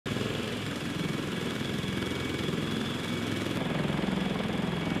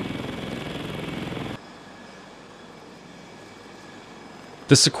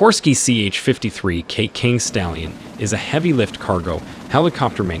The Sikorsky CH-53K King Stallion is a heavy-lift cargo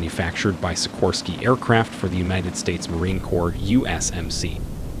helicopter manufactured by Sikorsky Aircraft for the United States Marine Corps USMC.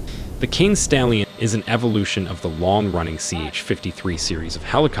 The King Stallion is an evolution of the long-running CH-53 series of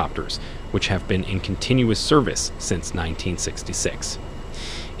helicopters, which have been in continuous service since 1966.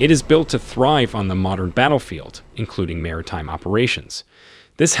 It is built to thrive on the modern battlefield, including maritime operations.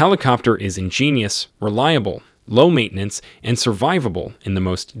 This helicopter is ingenious, reliable, low maintenance, and survivable in the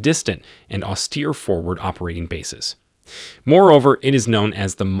most distant and austere forward operating bases. Moreover, it is known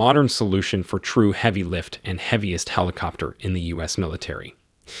as the modern solution for true heavy lift and heaviest helicopter in the U.S. military.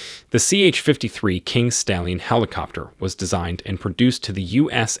 The CH-53 King Stallion helicopter was designed and produced to the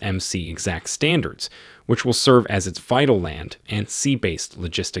USMC exact standards, which will serve as its vital land and sea-based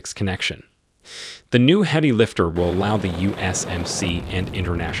logistics connection. The new heavy lifter will allow the USMC and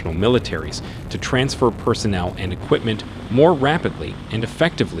international militaries to transfer personnel and equipment more rapidly and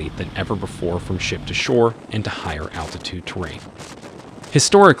effectively than ever before from ship to shore and to higher altitude terrain.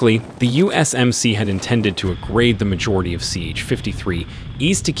 Historically, the USMC had intended to upgrade the majority of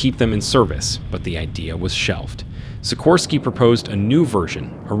CH-53Es to keep them in service, but the idea was shelved. Sikorsky proposed a new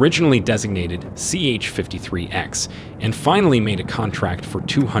version, originally designated CH-53X, and finally made a contract for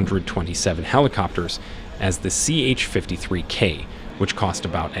 227 helicopters as the CH-53K, which cost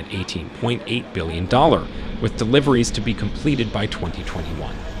about at $18.8 billion, with deliveries to be completed by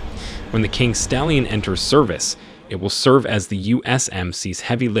 2021. When the King Stallion enters service, it will serve as the USMC's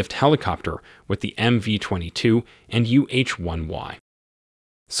heavy lift helicopter with the MV-22 and UH-1Y.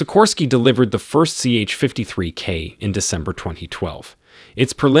 Sikorsky delivered the first CH-53K in December 2012.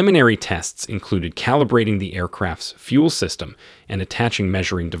 Its preliminary tests included calibrating the aircraft's fuel system and attaching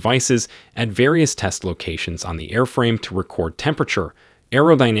measuring devices at various test locations on the airframe to record temperature,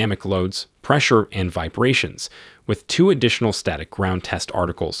 aerodynamic loads, pressure, and vibrations, with 2 additional static ground test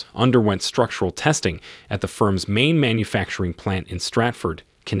articles underwent structural testing at the firm's main manufacturing plant in Stratford,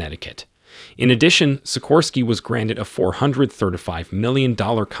 Connecticut. In addition, Sikorsky was granted a $435 million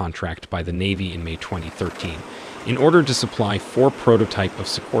contract by the Navy in May 2013 in order to supply 4 prototypes of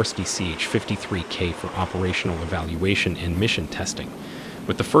Sikorsky CH-53K for operational evaluation and mission testing.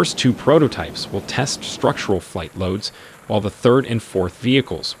 With the first 2 prototypes will test structural flight loads, while the 3rd and 4th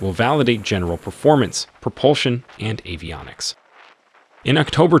vehicles will validate general performance, propulsion, and avionics. In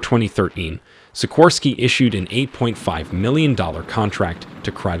October 2013, Sikorsky issued an $8.5 million contract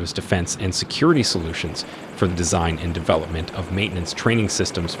to Kratos Defense and Security Solutions for the design and development of maintenance training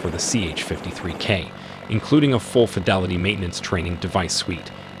systems for the CH-53K, including a full-fidelity maintenance training device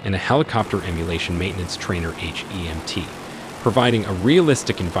suite and a helicopter emulation maintenance trainer HEMT, providing a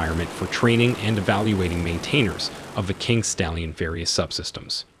realistic environment for training and evaluating maintainers of the King Stallion various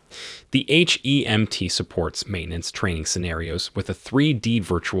subsystems. The HEMT supports maintenance training scenarios with a 3D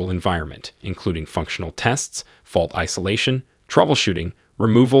virtual environment, including functional tests, fault isolation, troubleshooting,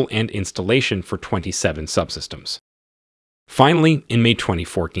 removal, and installation for 27 subsystems. Finally, in May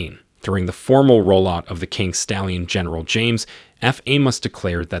 2014, during the formal rollout of the King Stallion, General James F. Amos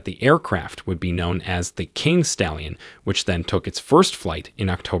declared that the aircraft would be known as the King Stallion, which then took its first flight in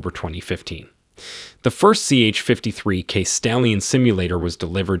October 2015. The first CH-53K Stallion simulator was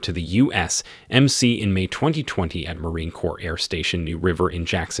delivered to the USMC in May 2020 at Marine Corps Air Station New River in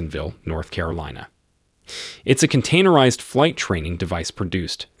Jacksonville, North Carolina. It's a containerized flight training device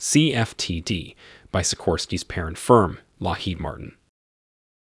produced, CFTD, by Sikorsky's parent firm, Lockheed Martin.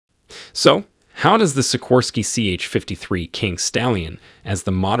 So, how does the Sikorsky CH-53 King Stallion as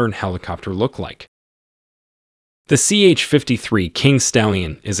the modern helicopter look like? The CH-53 King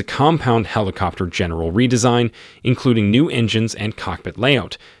Stallion is a compound helicopter general redesign, including new engines and cockpit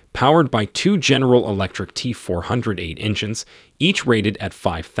layout, powered by 2 General Electric T408 engines, each rated at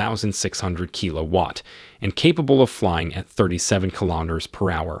 5,600 kilowatt, and capable of flying at 37 kilometers per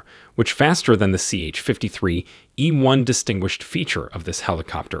hour, which faster than the CH-53. One distinguished feature of this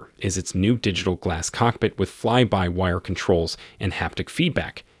helicopter is its new digital glass cockpit with fly-by-wire controls and haptic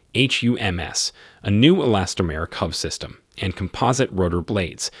feedback, HUMS, a new elastomeric hub system, and composite rotor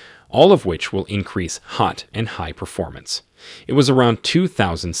blades, all of which will increase hot and high performance. It was around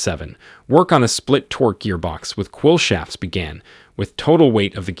 2007. Work on a split torque gearbox with quill shafts began, with total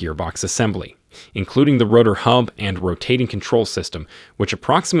weight of the gearbox assembly, including the rotor hub and rotating control system, which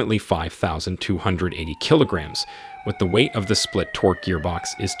approximately 5,280 kilograms, with the weight of the split torque gearbox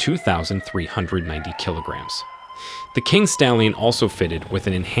is 2,390 kilograms. The King Stallion also fitted with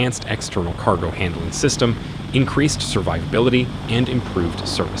an enhanced external cargo handling system, increased survivability, and improved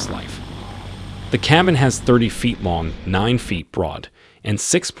service life. The cabin has 30 feet long, 9 feet broad, and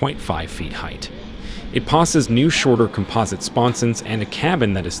 6.5 feet height. It possesses new shorter composite sponsons and a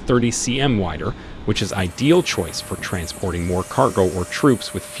cabin that is 30 cm wider, which is ideal choice for transporting more cargo or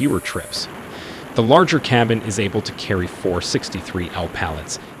troops with fewer trips. The larger cabin is able to carry 4 63L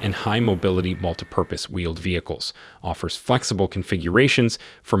pallets and high-mobility multipurpose wheeled vehicles, offers flexible configurations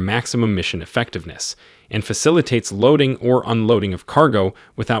for maximum mission effectiveness, and facilitates loading or unloading of cargo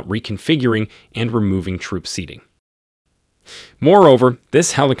without reconfiguring and removing troop seating. Moreover,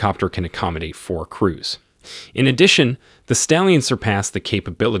 this helicopter can accommodate 4 crews. In addition, the Stallion surpassed the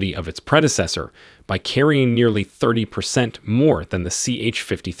capability of its predecessor by carrying nearly 30% more than the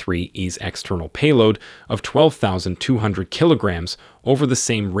CH-53E's external payload of 12,200 kilograms over the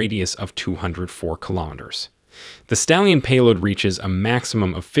same radius of 204 kilometers. The Stallion payload reaches a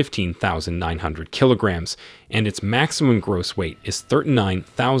maximum of 15,900 kilograms, and its maximum gross weight is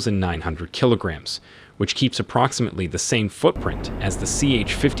 39,900 kilograms, which keeps approximately the same footprint as the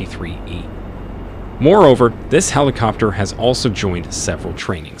CH-53E. Moreover, this helicopter has also joined several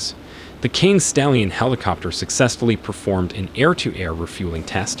trainings. The King Stallion helicopter successfully performed an air-to-air refueling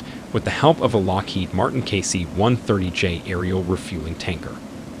test with the help of a Lockheed Martin KC-130J aerial refueling tanker.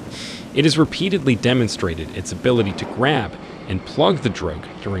 It has repeatedly demonstrated its ability to grab and plug the drogue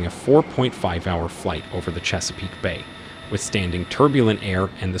during a 4.5-hour flight over the Chesapeake Bay, withstanding turbulent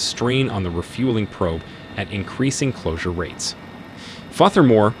air and the strain on the refueling probe at increasing closure rates.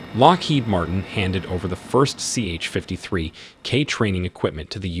 Furthermore, Lockheed Martin handed over the first CH-53K training equipment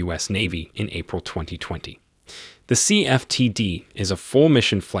to the U.S. Navy in April 2020. The CFTD is a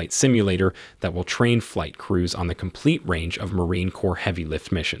full-mission flight simulator that will train flight crews on the complete range of Marine Corps heavy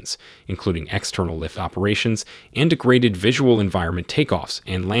lift missions, including external lift operations and degraded visual environment takeoffs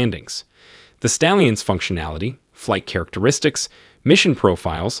and landings. The Stallion's functionality, flight characteristics, mission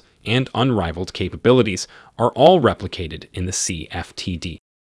profiles, and unrivaled capabilities are all replicated in the CFTD.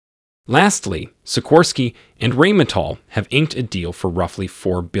 Lastly, Sikorsky and Rheinmetall have inked a deal for roughly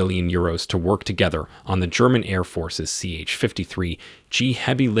 €4 billion to work together on the German Air Force's CH-53K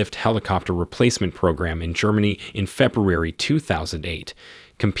heavy lift helicopter replacement program in Germany in February 2008,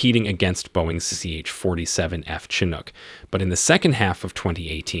 competing against Boeing's CH-47F Chinook. But in the second half of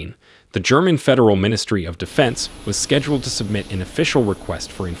 2018, the German Federal Ministry of Defense was scheduled to submit an official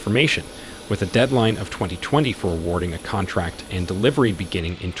request for information, with a deadline of 2020 for awarding a contract and delivery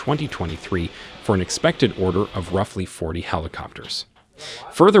beginning in 2023 for an expected order of roughly 40 helicopters.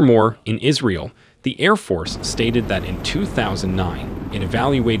 Furthermore, in Israel, the Air Force stated that in 2009, it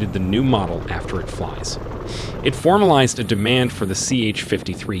evaluated the new model after it flies. It formalized a demand for the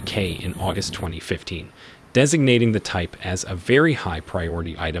CH-53K in August 2015, designating the type as a very high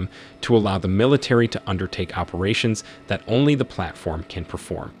priority item to allow the military to undertake operations that only the platform can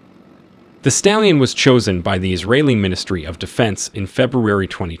perform. The Stallion was chosen by the Israeli Ministry of Defense in February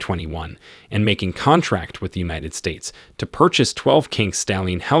 2021 and making contract with the United States to purchase 12 King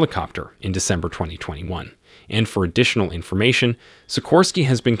Stallion helicopter in December 2021. And for additional information, Sikorsky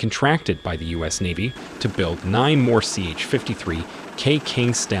has been contracted by the U.S. Navy to build 9 more CH-53K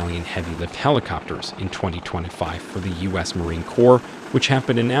King Stallion heavy lift helicopters in 2025 for the U.S. Marine Corps, which have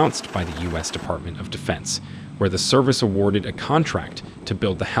been announced by the U.S. Department of Defense, where the service awarded a contract to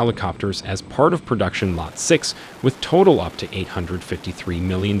build the helicopters as part of Production Lot 6 with total up to $853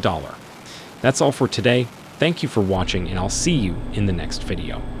 million. That's all for today. Thank you for watching, and I'll see you in the next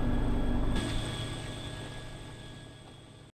video.